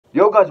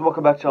Yo guys,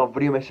 welcome back to our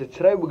video, man. So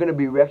today we're going to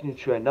be reacting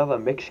to another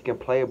Mexican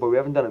player, but we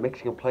haven't done a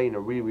Mexican player in a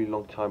really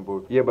long time,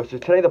 bro. Yeah, but so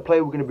today the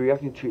player we're going to be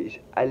reacting to is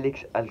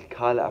Alex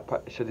Alcala.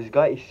 So this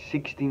guy is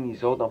 16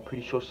 years old. I'm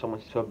pretty sure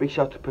someone, so a big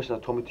shout out to the person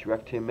that told me to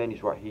react to him, man.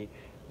 He's right here.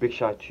 Big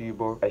shout out to you,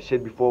 bro. I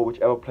said before,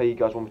 whichever player you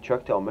guys want me to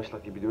react to, I'll most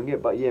likely be doing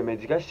it. But yeah, man,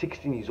 this guy's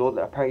 16 years old,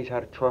 and apparently he's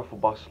had a try for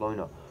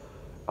Barcelona.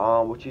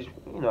 Which is,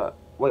 you know,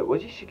 wait,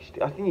 was he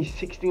 16? I think he's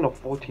 16 or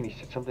 14, he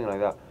said something like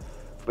that.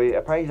 But yeah,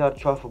 apparently he's had a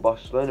try for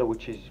Barcelona,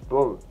 which is,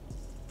 bro,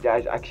 that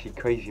is actually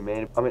crazy,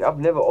 man. I mean, I've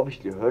never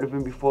obviously heard of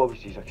him before.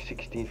 Obviously, he's like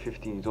 16,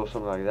 15 years old,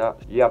 something like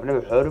that. Yeah, I've never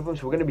heard of him,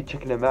 so we're going to be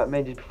checking him out,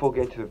 man. Just before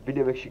getting to the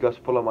video, make sure you guys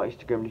follow my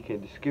Instagram link in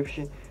the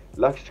description.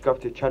 Like,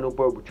 subscribe to the channel,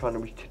 bro. We're trying to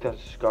reach 2,000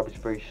 subscribers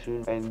very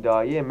soon. And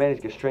yeah, man,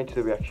 let's get straight into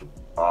the reaction.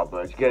 Alright,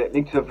 bro, let's get it.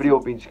 Link to the video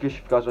will be in the description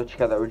if you guys want to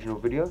check out the original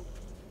video.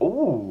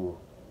 Ooh.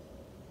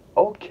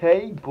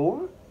 Okay,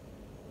 bro.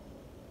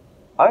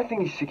 I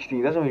think he's 16.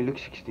 He doesn't really look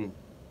 16.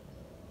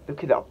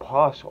 Look at that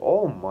pass.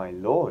 Oh, my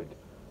lord.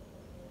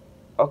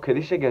 Okay,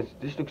 this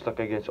looks like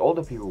against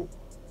older people.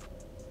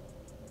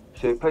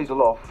 So he plays a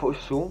lot of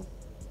futsal.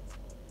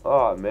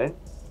 Ah, man.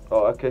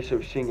 Oh, okay, so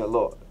we're seeing a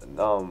lot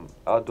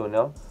outdoor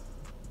now.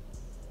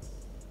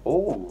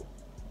 Oh.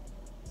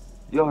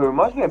 Yo, he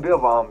reminds me a bit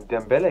of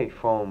Dembele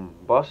from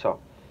Barca.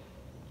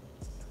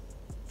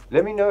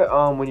 Let me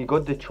know when you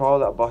got the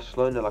trial at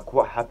Barcelona, like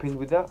what happened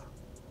with that.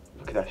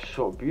 Look at that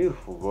shot,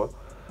 beautiful,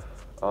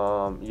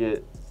 bro. Yeah.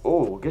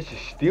 Oh, I guess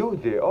it's still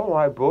there.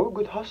 Alright, bro,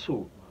 good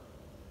hustle.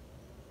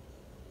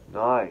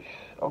 Nice.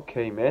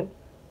 Okay, man.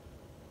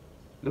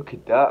 Look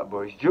at that,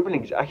 bro. His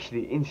dribbling is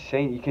actually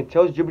insane. You can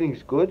tell his dribbling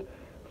is good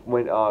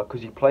when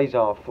because he plays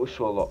futsal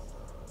a lot.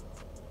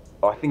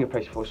 Oh, I think he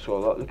plays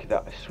futsal a lot. Look at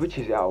that.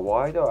 Switches out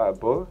wide, alright,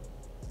 bro.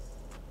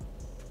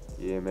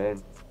 Yeah,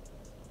 man.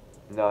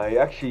 No, he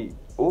actually.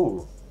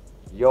 Oh,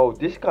 yo,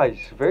 this guy's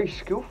very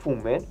skillful,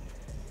 man.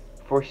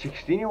 For a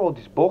 16-year-old,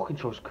 his ball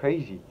control's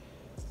crazy.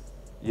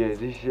 Yeah,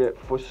 this is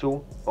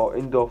futsal or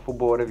indoor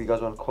football, whatever you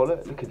guys want to call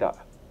it. Look at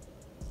that.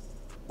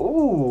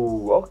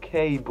 Ooh,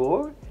 okay,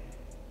 bro.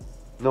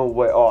 No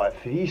way. Oh,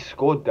 if he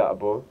scored that,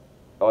 bro.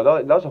 Oh,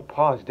 that was a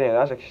pass. Damn,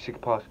 that was actually a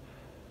sick pass.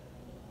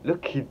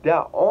 Look at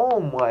that. Oh,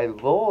 my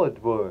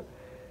lord, bro.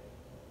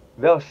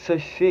 That was so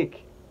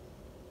sick.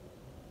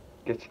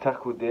 Gets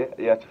tackled there.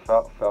 Yeah, it's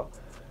a foul.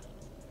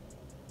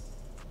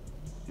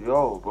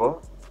 Yo,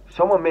 bro.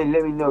 Someone may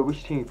let me know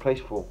which team he plays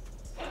for.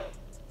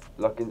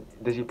 Like,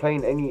 does he play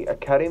in any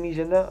academies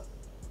in that?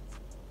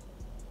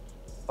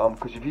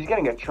 Because if he's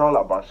getting a trial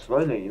at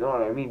Barcelona, you know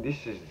what I mean?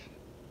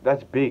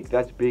 That's big,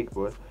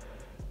 bro.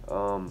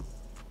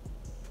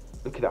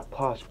 Look at that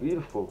pass,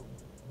 beautiful.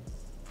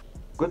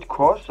 Good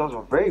cross, that was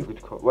a very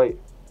good cross. Wait,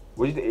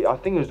 I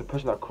think it was the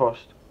person that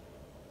crossed.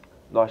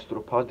 Nice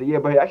little pass. Yeah,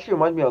 but it actually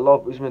reminds me a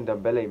lot of Ousmane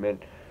Dembele, man.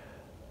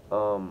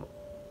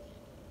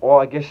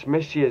 Or I guess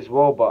Messi as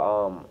well,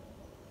 but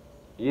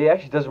yeah, it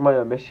actually does remind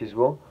me of Messi as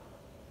well.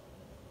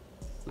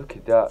 Look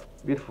at that,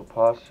 beautiful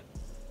pass.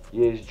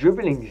 Yeah, his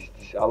dribbling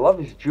I love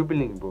his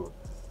dribbling, bro.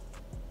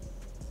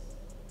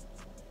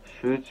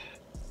 Shoots.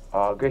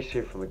 Great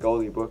save from the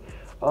goalie, bro.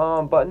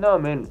 But no,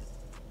 man.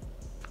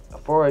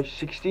 For a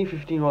 16,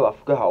 15-year-old, I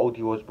forgot how old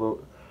he was,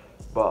 bro.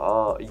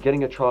 But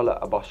getting a trial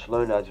at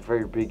Barcelona is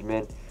very big,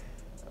 man.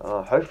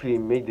 Hopefully he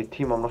made the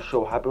team. I'm not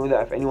sure what happened with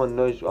that. If anyone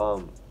knows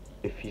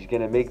if he's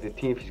gonna make the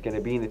team, if he's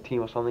gonna be in the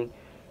team or something,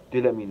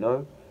 do let me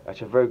know.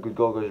 That's a very good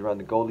goal, goes around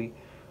the goalie.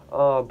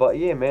 But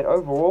yeah, man,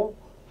 overall,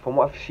 from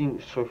what I've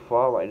seen so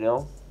far right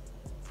now,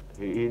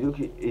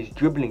 his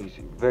dribbling is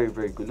very,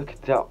 very good. Look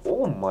at that.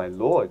 Oh my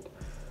lord.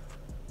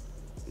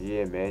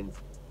 Yeah, man.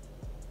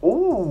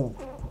 Ooh,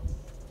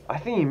 I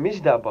think he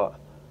missed that, but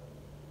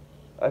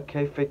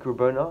okay, fake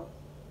Rabona.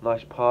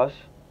 Nice pass.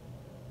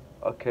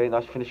 Okay,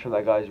 nice finish from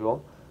that guy as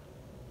well.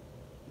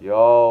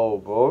 Yo,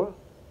 bro.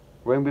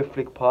 Rainbow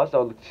flick pass, that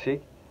would look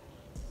sick.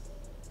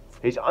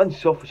 He's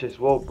unselfish as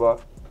well, bro.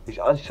 He's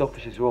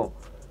unselfish as well.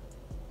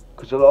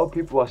 Because a lot of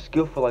people are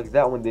skillful like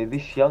that when they're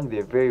this young.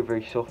 They're very,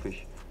 very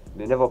selfish.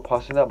 They're never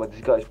passing that, but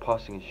this guy is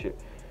passing and shit.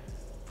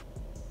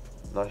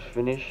 Nice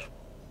finish.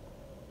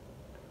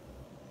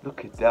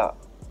 Look at that.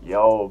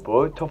 Yo,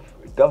 bro.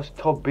 That was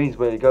top beans.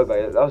 Way to go,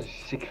 guys. That was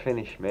a sick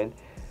finish, man.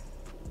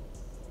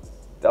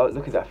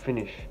 Look at that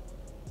finish.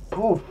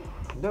 Poof.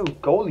 No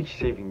goalie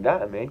saving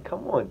that, man.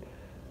 Come on.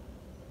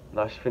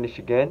 Nice finish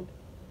again.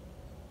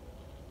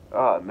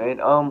 Alright, man.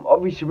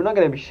 Obviously, we're not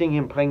going to be seeing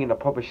him playing in a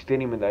proper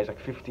stadium and that. He's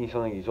like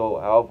 15-something years old.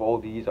 However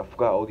old he is. I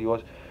forgot how old he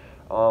was.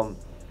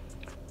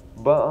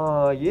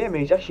 But yeah,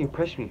 man. He's actually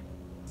impressed me.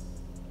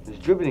 His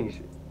dribbling is...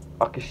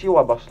 I can see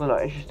why Barcelona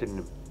are interested in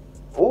him.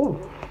 Oh,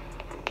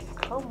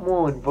 come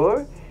on,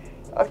 bro.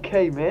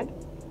 Okay, man.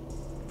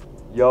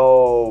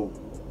 Yo.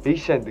 He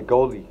sent the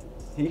goalie.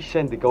 He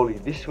sent the goalie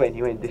this way and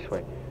he went this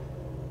way.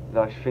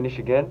 Nice finish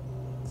again.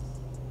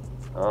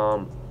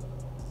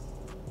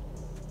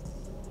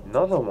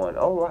 Another one.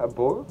 Alright,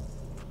 bro.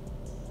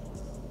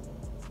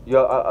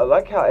 Yo, I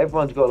like how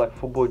everyone's got like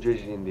football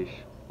jerseys in this.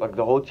 Like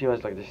the whole team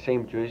has like the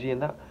same jersey in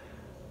that.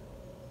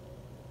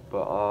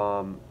 But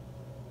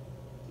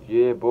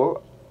Yeah,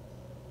 bro.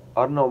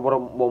 I don't know what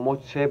more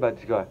to say about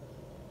this guy.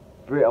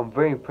 I'm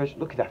very impressed.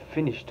 Look at that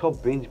finish,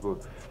 top bins, bro.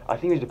 I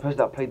think he's the person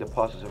that played the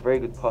pass. It's a very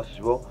good pass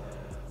as well.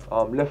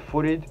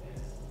 Left-footed.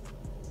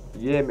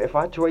 Yeah, if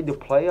I had to rate the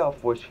player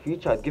for his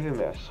future, I'd give him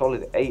a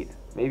solid 8,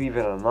 maybe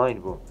even a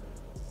 9, bro.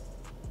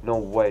 No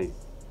way.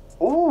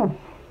 Ooh,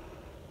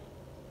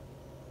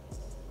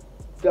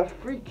 that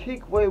free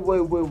kick. Wait.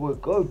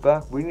 Go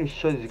back. We need to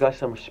show this guy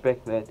some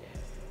respect, man.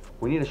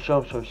 We need to show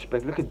him some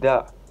respect. Look at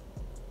that.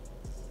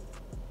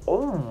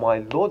 Oh my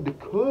lord, the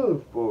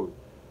curve, bro.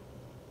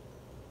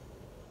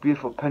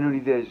 Beautiful penalty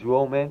there as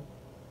well, man.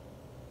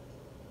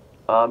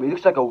 He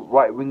looks like a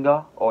right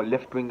winger or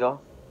left winger.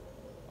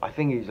 I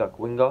think he's like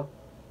winger,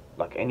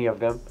 like any of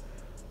them.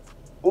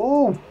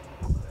 Ooh,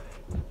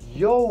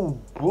 yo,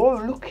 bro,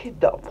 look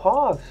at that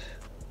pass.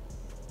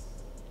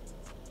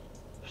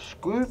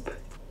 Scoop.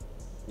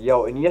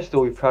 Yo, Iniesta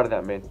will be proud of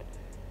that, man.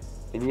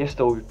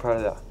 Iniesta will be proud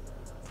of that.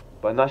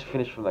 But nice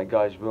finish from that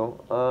guy as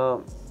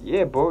well.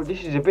 Yeah, bro,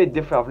 this is a bit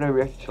different. I've never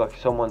reacted to like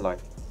someone like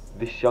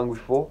this young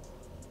before.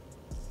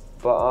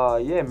 But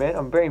yeah, man,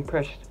 I'm very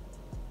impressed.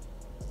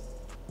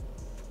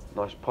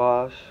 Nice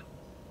pass.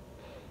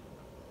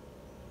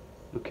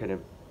 Look at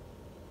him.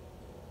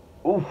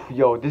 Oof,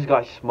 yo, this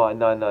guy's smart.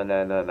 No.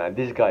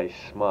 This guy is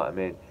smart,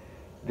 man.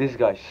 This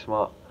guy's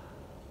smart.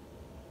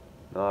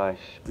 Nice.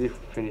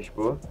 Beautiful finish,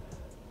 bro.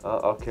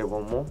 Okay,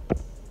 one more.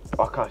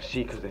 I can't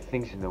see because the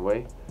thing's in the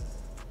way.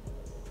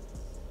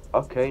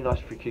 Okay, nice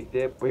free kick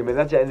there. Wait, man,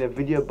 that's the end of the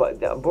video. But,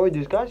 bro,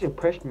 this guy's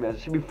impressed me. As I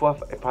said before,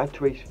 if I had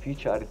to rate his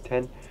future out of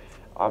 10,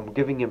 I'm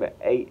giving him an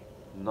 8,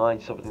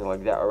 9, something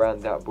like that.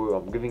 Around that, bro.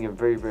 I'm giving him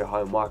very, very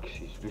high marks.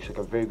 He looks like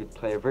a very good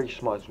player. Very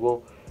smart as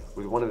well.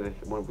 With one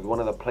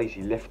of the plays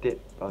he left it.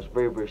 That was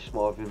very, very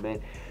smart of him,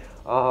 man.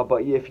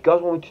 But yeah, if you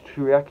guys want me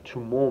to react to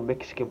more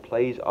Mexican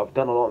plays, I've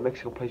done a lot of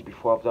Mexican plays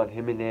before. I've done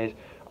Jimenez,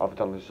 I've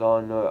done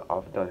Lozano,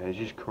 I've done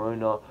Jesus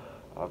Corona.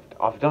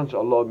 I've done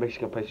a lot of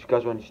Mexican plays. If you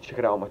guys want me to check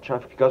it out on my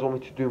channel, if you guys want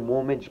me to do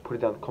more, man, just put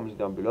it down in the comments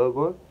down below,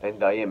 bro. And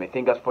yeah, man,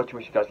 thank you guys for watching.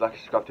 Make sure you guys like and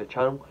subscribe to the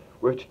channel.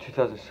 We're to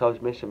 2,000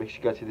 subs, man, so make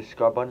sure you guys hit the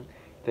subscribe button.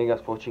 Thank you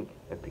guys for watching,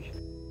 and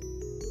peace.